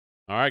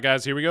All right,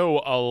 guys, here we go.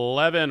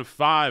 11,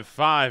 5,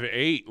 5,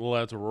 8.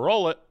 Let's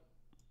roll it.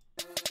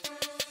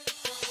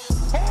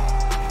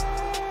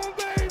 Oh,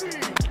 baby!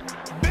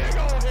 Big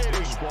ol' hit.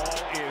 This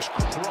ball is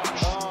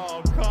crushed.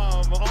 Oh,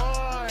 come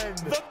on.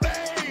 The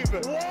babe.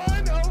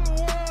 1 of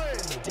 1.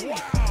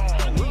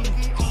 Wow.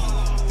 Rookie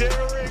auto.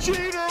 Derek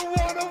Jeter,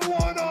 1 of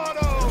 1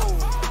 auto.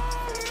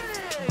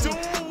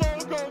 Dual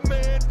logo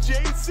man,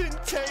 Jason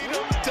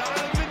Tatum,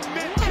 Donovan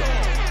Mitchell.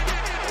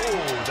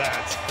 Oh,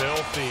 that's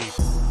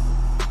filthy.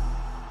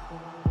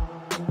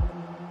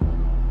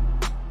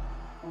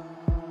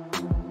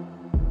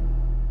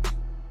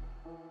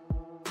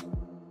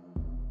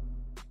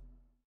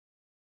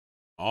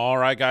 All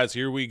right, guys,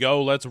 here we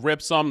go. Let's rip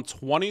some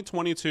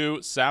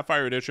 2022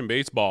 Sapphire Edition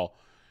baseball.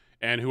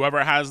 And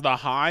whoever has the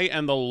high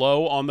and the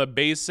low on the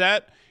base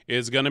set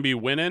is going to be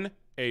winning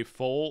a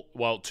full,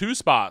 well, 2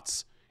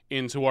 spots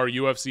into our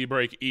UFC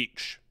break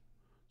each.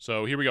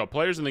 So here we go.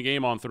 Players in the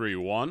game on 3.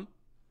 1,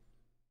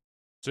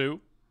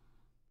 2,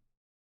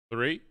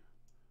 3.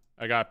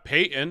 I got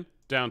Peyton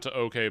down to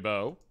OK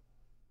Bo.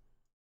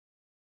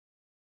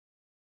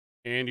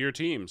 And your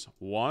teams.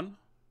 1,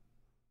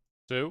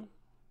 2,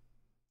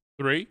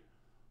 3.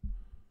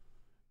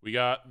 We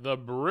got the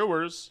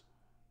Brewers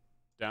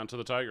down to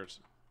the Tigers.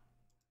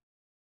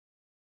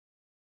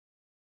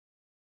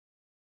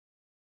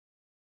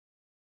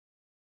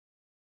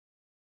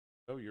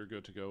 Oh, you're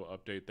good to go.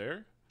 Update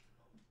there.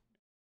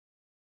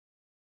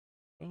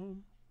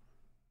 Boom.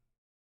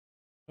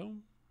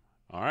 Boom.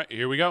 All right,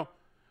 here we go.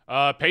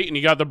 Peyton,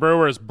 you got the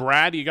Brewers.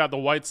 Brad, you got the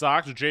White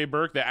Sox. Jay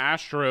Burke, the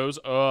Astros.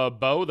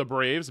 Bo, the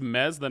Braves.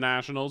 Mez, the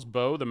Nationals.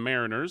 Bo, the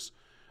Mariners.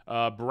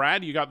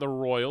 Brad, you got the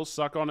Royals.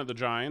 Suck on it, the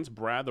Giants.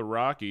 Brad, the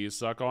Rockies.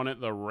 Suck on it,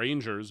 the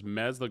Rangers.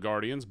 Mez, the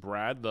Guardians.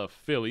 Brad, the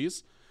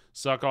Phillies.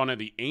 Suck on it,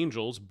 the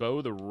Angels.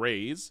 Bo, the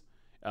Rays.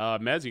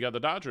 Mez, you got the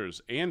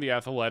Dodgers and the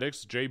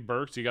Athletics. Jay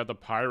Burks, you got the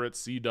Pirates.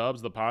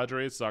 C-Dubs, the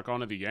Padres. Suck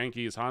on it, the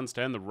Yankees. Hans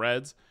 10, the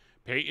Reds.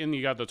 Peyton,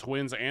 you got the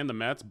Twins and the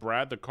Mets.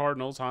 Brad, the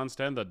Cardinals. Hans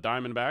 10, the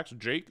Diamondbacks.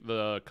 Jake,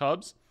 the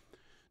Cubs.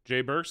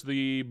 Jay Burks,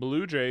 the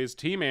Blue Jays.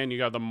 T-Man, you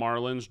got the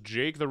Marlins.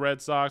 Jake, the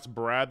Red Sox.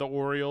 Brad, the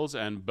Orioles.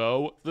 And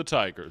Bo, the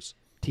Tigers.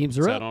 Teams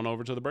are up. Head on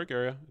over to the break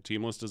area.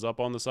 Team list is up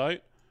on the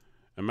site.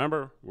 And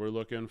remember, we're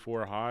looking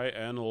for high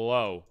and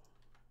low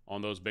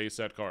on those base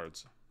set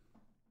cards.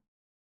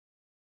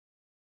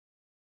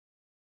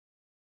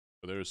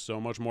 There's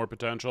so much more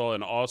potential.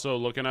 And also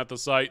looking at the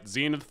site,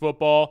 Zenith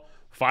Football,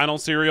 final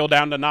serial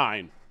down to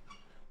 9.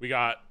 We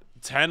got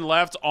 10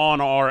 left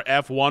on our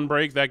F1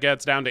 break. That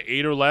gets down to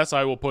 8 or less.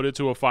 I will put it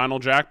to a final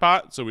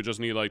jackpot. So we just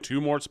need like 2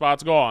 more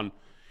spots gone.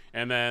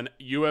 And then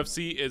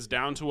UFC is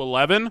down to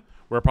 11.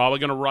 We're probably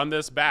going to run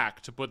this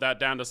back to put that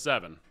down to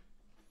 7.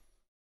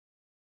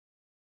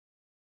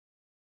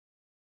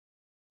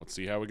 Let's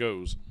see how it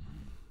goes.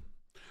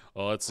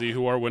 Well, let's see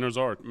who our winners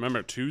are.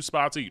 Remember, 2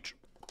 spots each.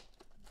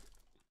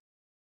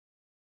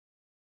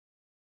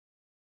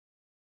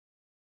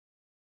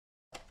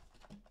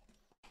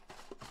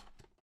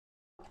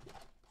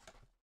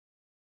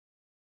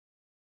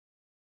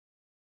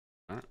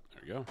 All right,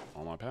 there you go.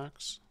 All my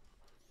packs.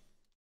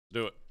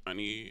 Do it. I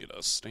need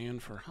a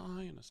stand for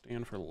high and a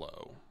stand for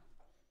low.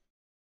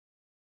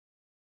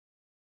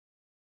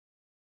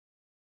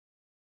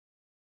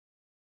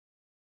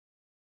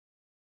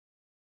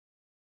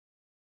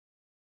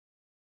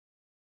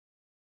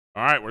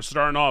 All right, we're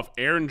starting off.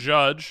 Aaron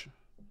Judge,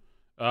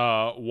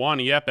 Juan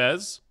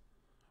Yepes,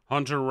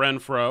 Hunter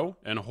Renfroe,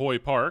 and Hoy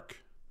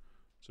Park.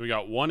 So we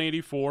got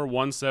 184,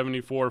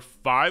 174,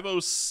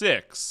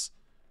 506,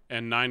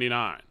 and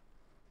 99.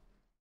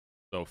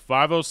 So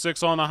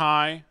 506 on the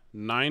high,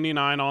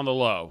 99 on the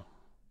low.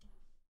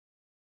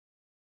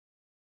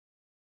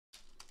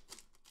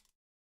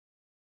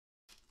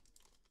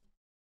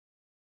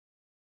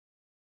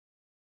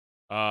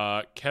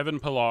 Kevin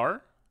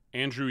Pillar,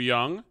 Andrew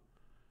Young,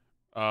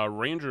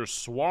 Ranger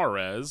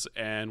Suarez,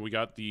 and we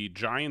got the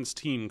Giants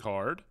team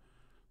card.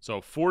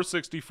 So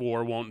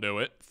 464 won't do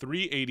it,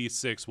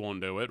 386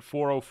 won't do it,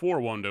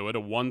 404 won't do it, a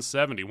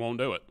 170 won't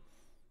do it.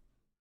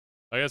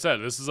 Like I said,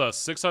 this is a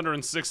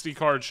 660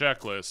 card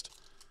checklist.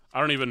 I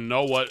don't even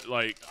know what,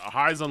 like,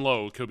 highs and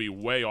low could be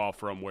way off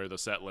from where the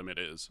set limit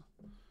is.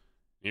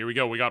 Here we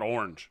go. We got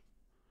orange.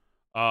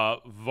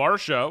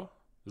 Varsho,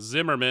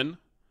 Zimmerman,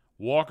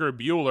 Walker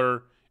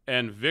Buehler,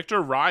 and Victor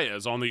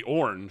Reyes on the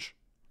orange.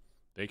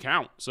 They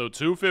count. So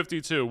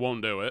 252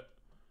 won't do it.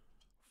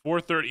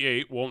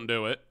 438 won't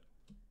do it.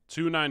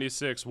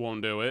 296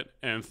 won't do it.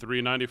 And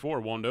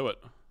 394 won't do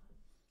it.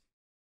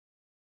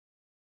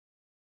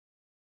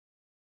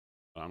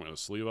 I'm going to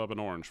sleeve up an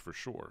orange for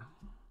sure.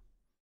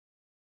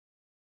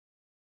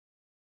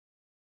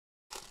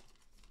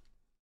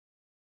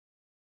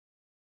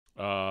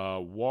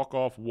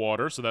 Walk-off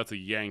water, so that's the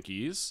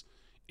Yankees.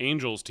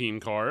 Angels team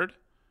card.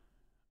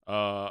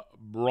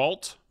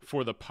 Brault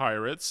for the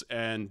Pirates,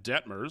 and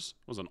Detmers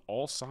was an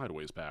all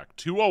sideways pack.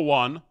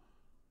 201,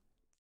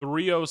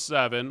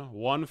 307,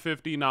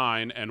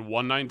 159, and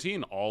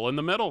 119, all in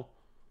the middle.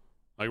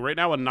 Like right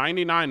now, a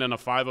 99 and a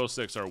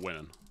 506 are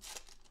winning.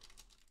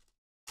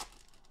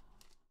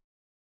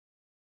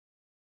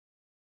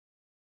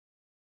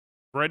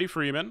 Freddie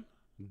Freeman,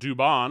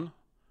 Dubon,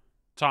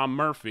 Tom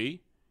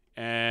Murphy,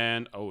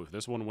 and, oh, if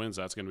this one wins,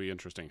 that's going to be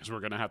interesting because we're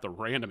going to have to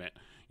random it.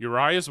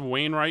 Urias,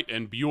 Wainwright,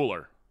 and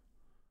Bueller.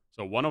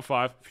 So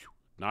 105,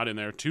 not in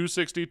there.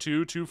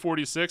 262,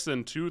 246,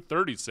 and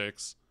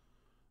 236.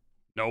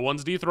 No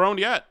one's dethroned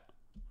yet.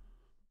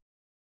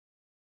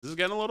 This is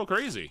getting a little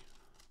crazy.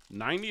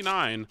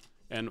 99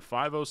 and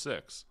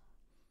 506.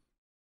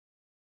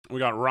 We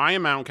got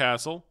Ryan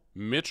Mountcastle,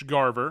 Mitch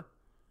Garver,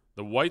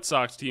 the White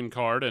Sox team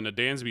card, and a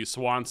Dansby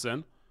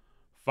Swanson.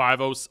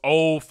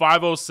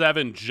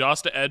 507,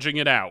 just edging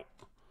it out.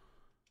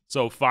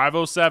 So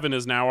 507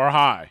 is now our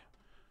high.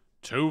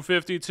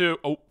 252,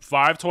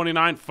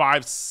 529,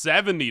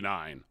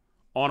 579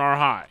 on our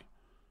high.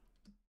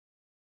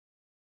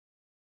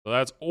 So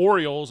that's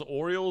Orioles.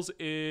 Orioles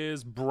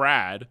is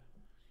Brad,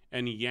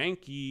 and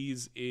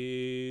Yankees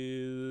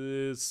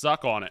is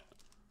Suck on it.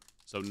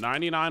 So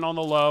 99 on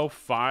the low,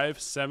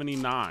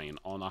 579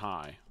 on the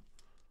high.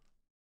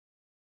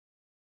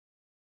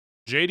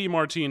 JD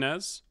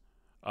Martinez,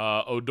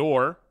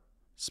 Odor,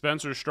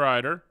 Spencer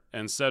Strider,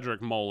 and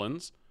Cedric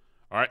Mullins.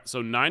 All right,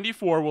 so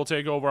 94 will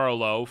take over our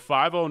low.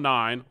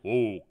 509.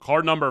 Oh,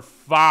 card number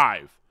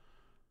 5.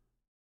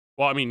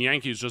 Well, I mean,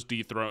 Yankees just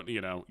dethroned,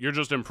 you know. You're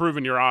just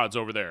improving your odds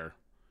over there.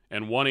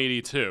 And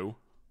 182.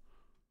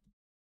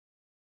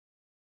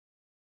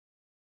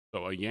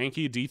 So a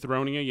Yankee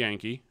dethroning a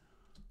Yankee.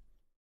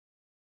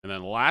 And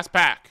then last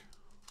pack.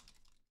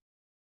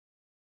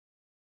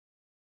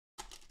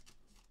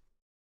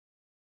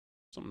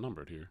 Something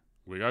numbered here.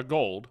 We got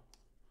gold.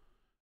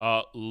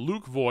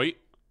 Luke Voigt.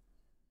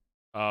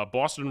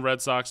 Boston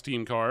Red Sox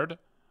team card.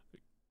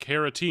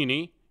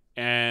 Caratini.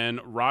 And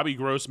Robbie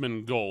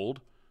Grossman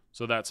gold.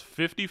 So that's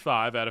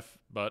 55 out of,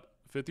 but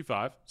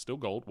 55. Still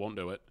gold. Won't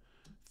do it.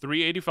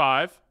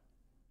 385.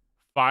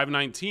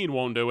 519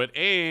 won't do it.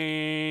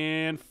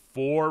 And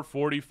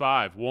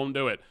 445 won't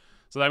do it.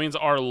 So that means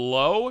our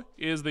low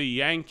is the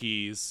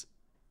Yankees.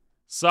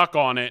 Suck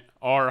on it.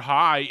 Our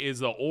high is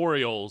the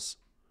Orioles.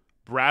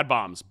 Brad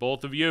Bombs.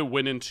 Both of you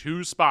winning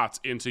 2 spots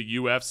into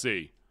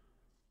UFC.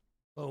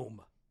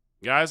 Boom.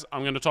 Guys,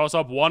 I'm going to toss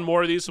up one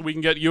more of these so we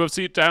can get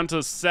UFC down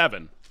to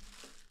 7.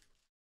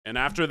 And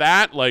after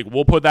that, like,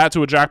 we'll put that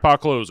to a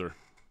jackpot closer.